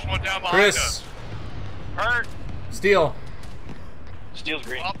 Really just went down behind Chris. us. Hurt. Steel. Steel's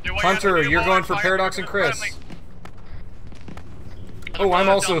green. Hunter, you're going for Paradox and Chris. Oh, I'm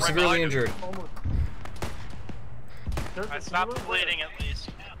also severely injured. I stopped bleeding at least.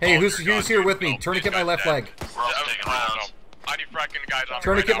 Hey, who's here with me? Tourniquet my left leg. I need fracking guys on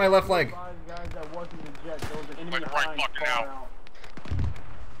Tourniquet my left leg. Like right fucking now.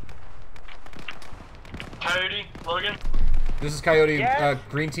 Coyote, Logan. This is Coyote.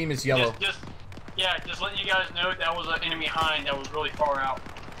 Green team is yellow. Just letting you guys know that was an enemy hind that was really far out.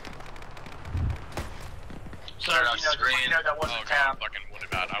 So, just let you know that wasn't tab. I'm fucking wounded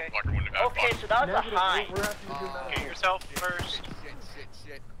bad. I'm fucking wounded bad. Okay, so that was a hind. Get yourself first.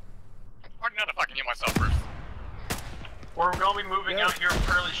 I'm gonna fucking get myself first. We're going to be moving out here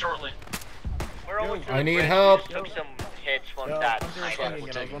fairly shortly. I need help. Took some hits from No, that Hunter was hind. swinging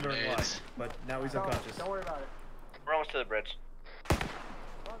and I was wondering why, but now he's unconscious. Don't worry about it. We're almost to the bridge.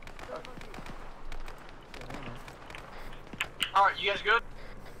 Alright, you guys good?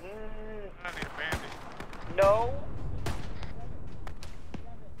 I need a bandage. No.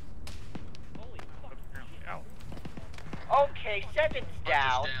 Okay, 7's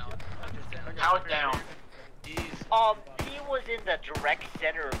down. How it down? He was in the direct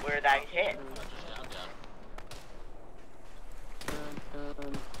center of where that hit.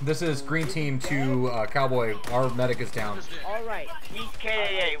 This is Green team to Cowboy. Our medic is down. Alright, he's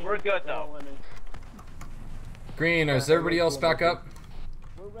KAA. We're good though. Green, is everybody else back up?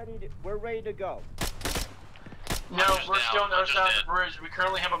 We're ready to go. No, we're still on the other side of the bridge. We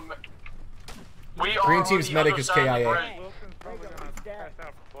currently have a. We are Green team's medic is KIA.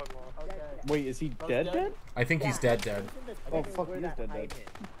 Wait, is he dead? I think he's dead. Oh fuck, he is dead.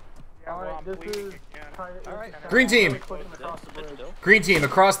 Alright, this is... Green team! Green team,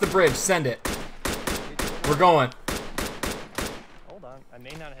 across the bridge, send it. We're going. Hold on, I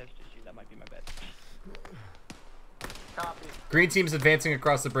may not have to shoot, that might be my bad. Copy. Green team's advancing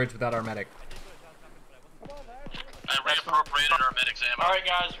across the bridge without our medic. I reappropriated our medic's ammo. Alright,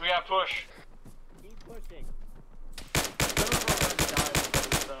 guys, we gotta push. Keep pushing.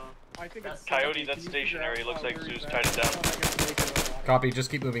 I think it's Coyote, that's stationary. Looks like Zeus tied it down. Copy, just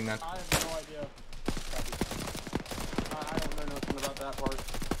keep moving then. I have no idea. I don't know nothing about that part.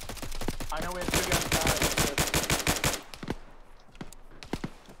 I know we had 2 guys die.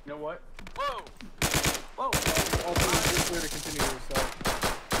 You know what? Whoa! Whoa! Also, you're clear to continue yourself.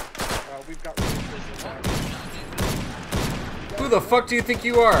 We've got Who the fuck do you think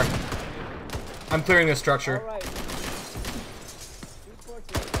you are? I'm clearing this structure. Alright.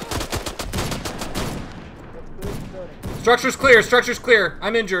 Structure's clear, structure's clear.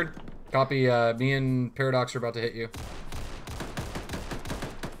 I'm injured. Copy, me and Paradox are about to hit you.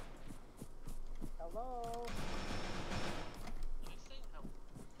 Hello?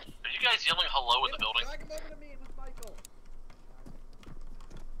 Are you guys yelling hello in the building?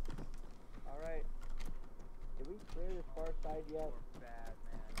 Alright. Did we clear this far side yet?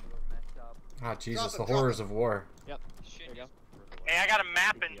 Ah, Jesus, the horrors of war. Yep. There you go. Hey, I got a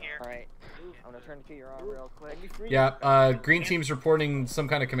map in here. Alright. I'm gonna turn to your arm real quick. Yeah, Green team's reporting some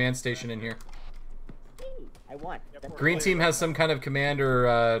kind of command station in here. I won. Green team has some kind of command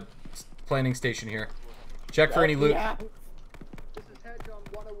or planning station here. Check for any loot.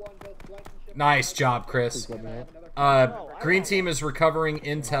 Nice job, Chris. Green team is recovering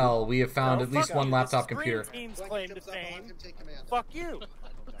intel. We have found at least one laptop computer. Green team's claim to fame. Fuck you.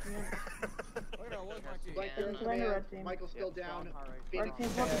 Michael's still down. Red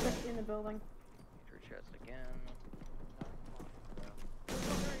team's looking in the building.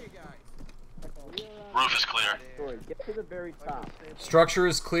 Roof is clear. Get to the very top. Structure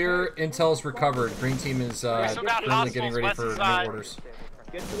is clear. Intel's recovered. Green team is really getting ready for new orders.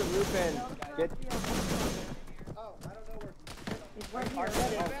 Get to the roof and get.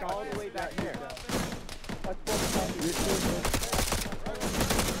 It's all the way back here.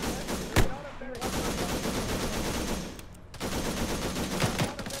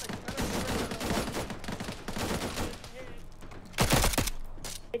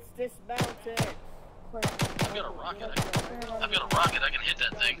 It's dismounted. I've got a rocket. I've got a rocket. I can hit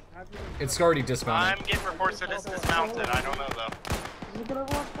that thing. It's already dismounted. I'm getting reports that it's dismounted. I don't know though.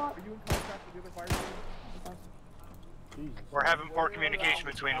 We're having poor communication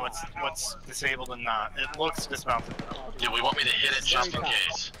between what's disabled and not. It looks dismounted. Do we want me to hit it just in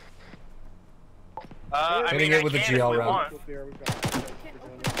case? I Hitting mean, it with a GL round.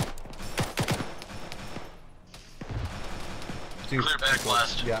 Dude, Clear back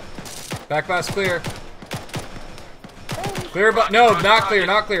blast. Yeah. Back blast clear. Clear, but no, not clear,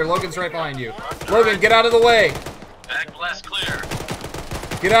 not clear. Logan's right behind you. Logan, get out of the way. Back blast clear.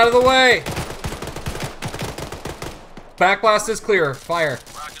 Get out of the way. Back blast is clear. Fire.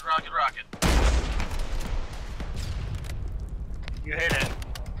 Rocket, rocket, rocket. You hit it.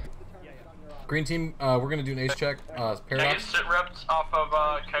 Green team, we're gonna do an ace check. Paradox. Sit reps off of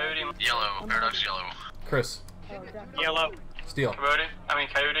Coyote. Yellow. Paradox yellow. Chris. Yellow. Steel. Coyote.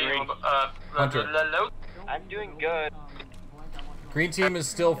 Hunter. I'm doing good. Green team is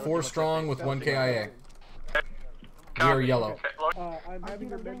still 4 strong with 1 KIA. We are yellow. I'm having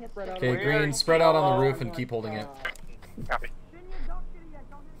your men spread out. Okay, green, spread out on the roof and keep holding it. Copy.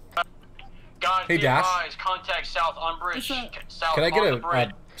 Guys, Hey, Dash. advised, contact south on bridge. South Can I get on the bridge.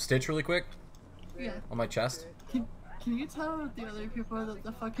 a stitch really quick? Yeah. On my chest? Can you tell the other people that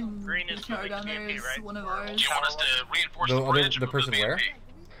the fucking BTR down there is one of ours? Do you want us to reinforce the bridge? The person where?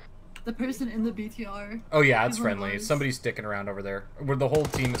 The person in the BTR. Oh yeah, it's is one of friendly. ours. Somebody's sticking around over there. Where the whole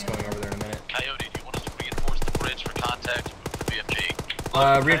team is going over there in a minute. Coyote, do you want us to reinforce the bridge for contact with the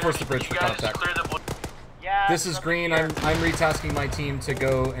BFG? Reinforce the bridge for contact. Yeah. This is green. I'm retasking my team to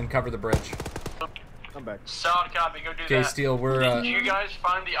go and cover the bridge. I'm back. Solid copy, go do Okay, that. Steel, we're Did you guys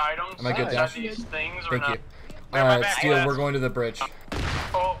find the items Am I good, inside Dash? these things or Thank not? you. Steel, we're going to the bridge.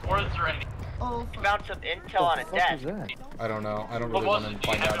 Oh, where's there any? Oh, found some intel on a desk. I don't know. I don't really want to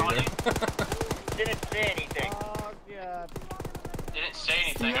find out either. Didn't say anything. Oh, God. Didn't say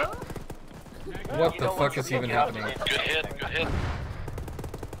anything. What the fuck is even happening? Good hit, good hit.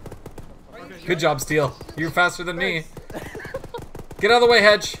 Good job, Steel. You're faster than me. Get out of the way,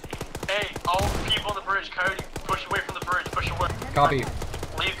 Hedge. Hey, all people on the bridge, Cody, push away from the bridge, push away. Copy.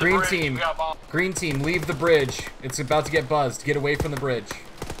 Leave the Green bridge, team. we got bomb. Green team, leave the bridge. It's about to get buzzed. Get away from the bridge.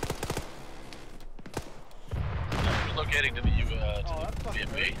 Relocating to the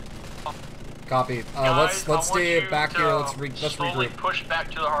BFB. Copy. Guys, Let's I want stay you back to here. Let's slowly regroup. push back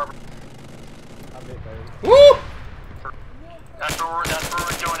to the harbor. Woo! That's where we're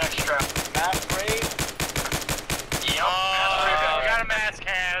doing extra. Mass grave. Yep. We got a mask,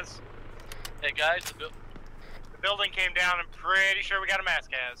 Kaz. Hey guys, The building came down. I'm pretty sure we got a mask,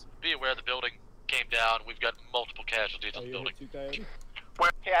 Kaz. be aware the building came down. We've got multiple casualties on the building.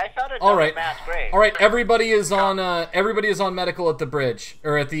 Hey, I found All right. mass grave. All right. Everybody is on medical at the bridge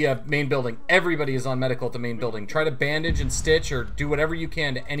or at the main building. Everybody is on medical at the main building. Try to bandage and stitch or do whatever you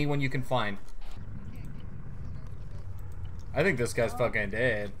can to anyone you can find. I think this guy's fucking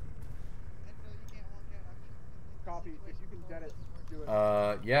dead. Copy. If you can get it, do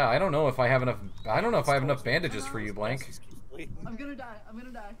it. Yeah. I don't know if I have enough. I don't know if I have enough bandages for you, Blank. I'm gonna die. I'm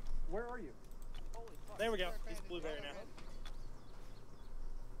gonna die. Where are you? There we go. He's blueberry now.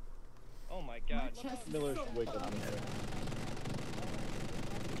 Oh my god. Miller should wake up.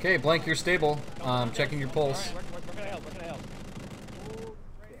 Okay, Blank, you're stable. Checking your pulse. Where can I help? Where can I help?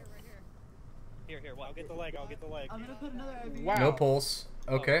 Here, well, I'll get the leg. I'm gonna put another IV. Wow. No pulse.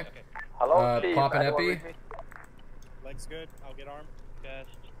 Okay. Hello, Chief. Pop an epi. Leg's good. I'll get arm. Cash.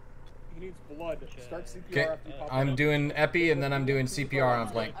 He needs blood. Start CPR Okay. after you pop I'm it. doing epi and then I'm doing CPR on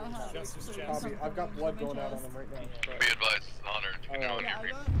Blank. Copy. I've got blood going out on him right now. Be advised, Honor, to be on your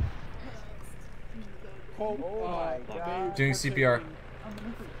green. Oh my god. Doing CPR.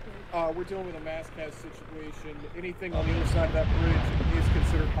 We're dealing with a mass cast situation. Anything on the other side of that bridge is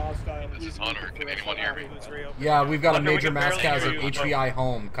considered hostile. This is Hunter. Can anyone hear me? Yeah, we've got a Hunter, we major can mass barely cast at hear you. HVI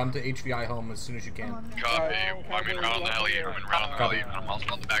home. Come to HVI home as soon as you can. Copy. I'm in round on the heli. I'm also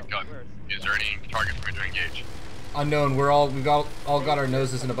on the back gun. Is there any target for me to engage? Unknown. We've all got our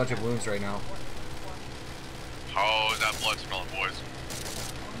noses in a bunch of wounds right now. How is that blood smelling, boys?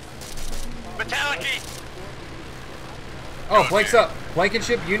 Metallic-y! Oh, blanks up.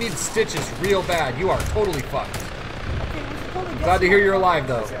 Blankenship, you need stitches real bad. You are totally fucked. Glad to hear you're alive,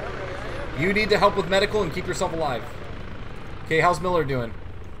 though. You need to help with medical and keep yourself alive. Okay, how's Miller doing?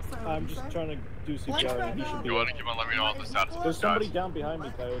 I'm just trying to do CPR. He should be. You want to keep on letting me know on the status of There's those somebody guys? down behind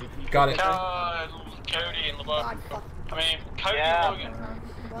me, Coyote. Can you Got it. Cody and LeBron. I mean, Cody and Logan.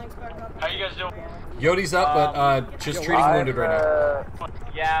 How you guys doing? Yodi's up, but just treating wounded right now.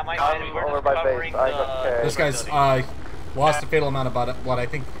 Yeah, my bad. We're just covering the... This guy's lost a fatal amount of blood. I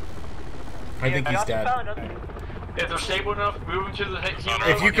think he's dead. If they're stable enough, move them to the healer.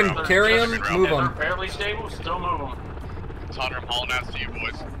 If you can carry him, move If him. they're barely stable, still move them. Hunter, I'm hauling ass to you,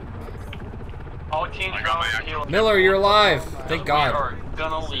 boys. All teams are going to heal. Miller, you're alive. Thank God. We are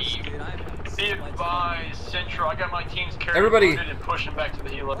gonna leave. Be advised, Central. I got my teams carrying Everybody, wounded and pushing back to the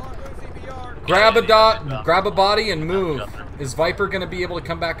healer. grab a body and move. Is Viper gonna be able to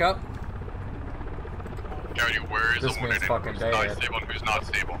come back up? Cody, where is This the man's wounded fucking who's dead. not stable and who's not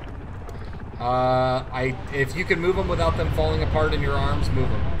stable? If you can move them without them falling apart in your arms, move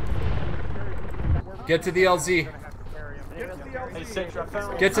them. Get to the LZ.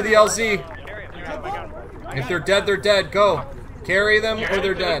 Get to the LZ. If they're dead, they're dead. Go. Carry them or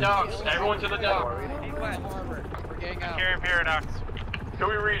they're dead. Everyone to the dock. Carrying Paradox. Who are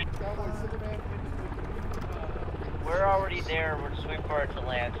we reading? We're already there. We're just waiting for it to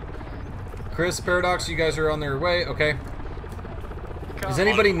land. Chris, Paradox, you guys are on their way. Okay. Is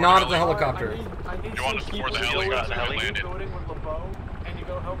anybody not at the helicopter? You want to support the heli? Landed.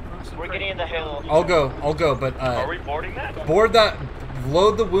 We're getting in the hill. I'll go, but Are we boarding that? board that,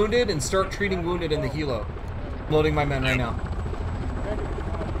 load the wounded and start treating wounded in the helo. Loading my men right now.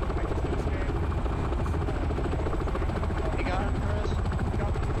 You got him, Chris?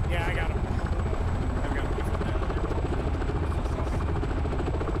 Yeah, I got him.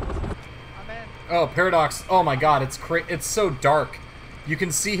 Oh, Paradox. Oh my God, it's so dark. You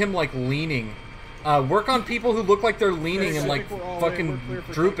can see him like leaning. Work on people who look like they're leaning and like fucking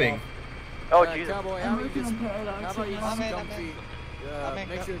drooping. Oh, Jesus. Cowboy, how about you just comfy?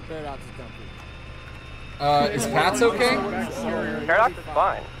 Make sure Paradox is comfy. Is Pat's okay? Paradox is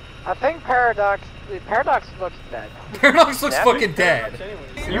fine. I think Paradox looks dead. Paradox looks fucking dead.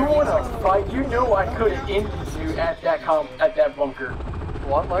 You wanna fight? You know I could have ended you at that bunker.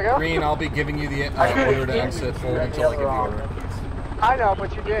 What, Lego? Green, I'll be giving you the order to exit forward until I give you order. I know,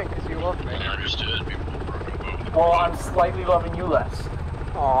 but you didn't because you love me. Understood. Well, I'm slightly loving you less.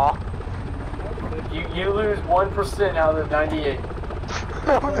 Aw. You lose 1% out of the 98.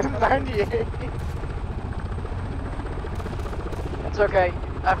 Out of 98. It's okay.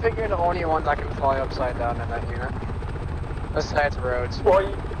 I think you're the only one that can fly upside down in that unit. Besides Rhodes.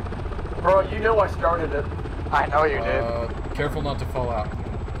 Well, bro, you know I started it. I know you did. Careful not to fall out.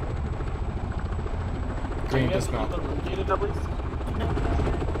 Green, dismount.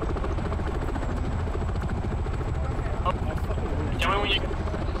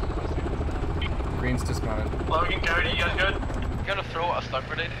 Green's dismounted. Logan, Cody, you guys good? I'm gonna throw a stun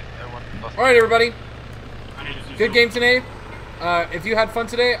grenade. Alright, everybody. Good game today. If you had fun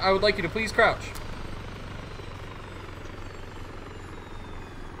today, I would like you to please crouch.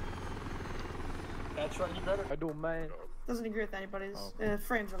 That's right, you better. I don't mind. Doesn't agree with anybody's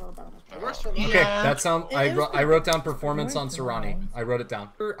frames are a little better. Okay, that sound. I wrote down performance on Sahrani. I wrote it down.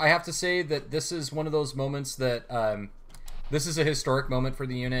 I have to say that this is one of those moments that this is a historic moment for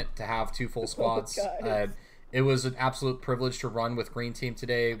the unit to have 2 full squads. It was an absolute privilege to run with Green Team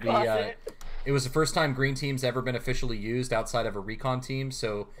today. It was the first time Green Team's ever been officially used outside of a recon team,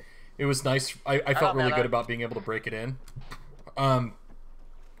 so it was nice. I felt really good about being able to break it in.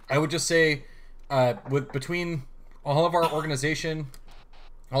 I would just say, between all of our organization,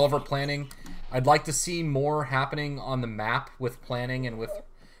 all of our planning, I'd like to see more happening on the map with planning and with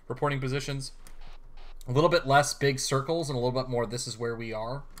reporting positions. A little bit less big circles and a little bit more this is where we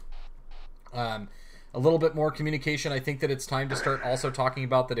are. A little bit more communication. I think that it's time to start also talking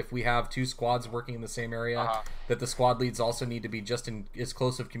about that if we have 2 squads working in the same area, that the squad leads also need to be just in as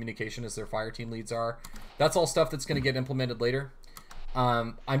close of communication as their fire team leads are. That's all stuff that's going to get implemented later.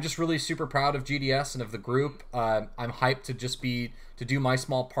 I'm just really super proud of GDS and of the group. I'm hyped to do my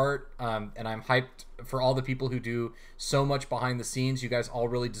small part, and I'm hyped for all the people who do so much behind the scenes. You guys all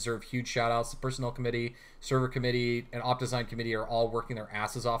really deserve huge shout outs. The personnel committee, server committee, and op design committee are all working their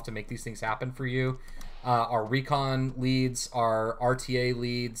asses off to make these things happen for you. Our recon leads, our RTA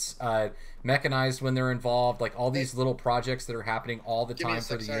leads, mechanized when they're involved, like all these little projects that are happening all the time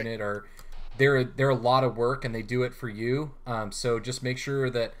for the unit are they're a lot of work, and they do it for you. So just make sure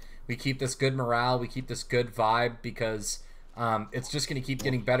that we keep this good morale, we keep this good vibe, because It's just going to keep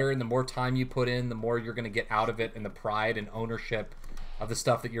getting better, and the more time you put in, the more you're going to get out of it, and the pride and ownership of the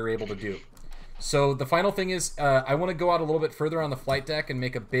stuff that you're able to do. So the final thing is, I want to go out a little bit further on the flight deck and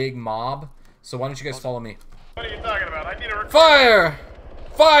make a big mob. So why don't you guys follow me? What are you talking about? I need a fire!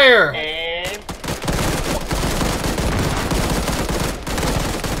 Fire!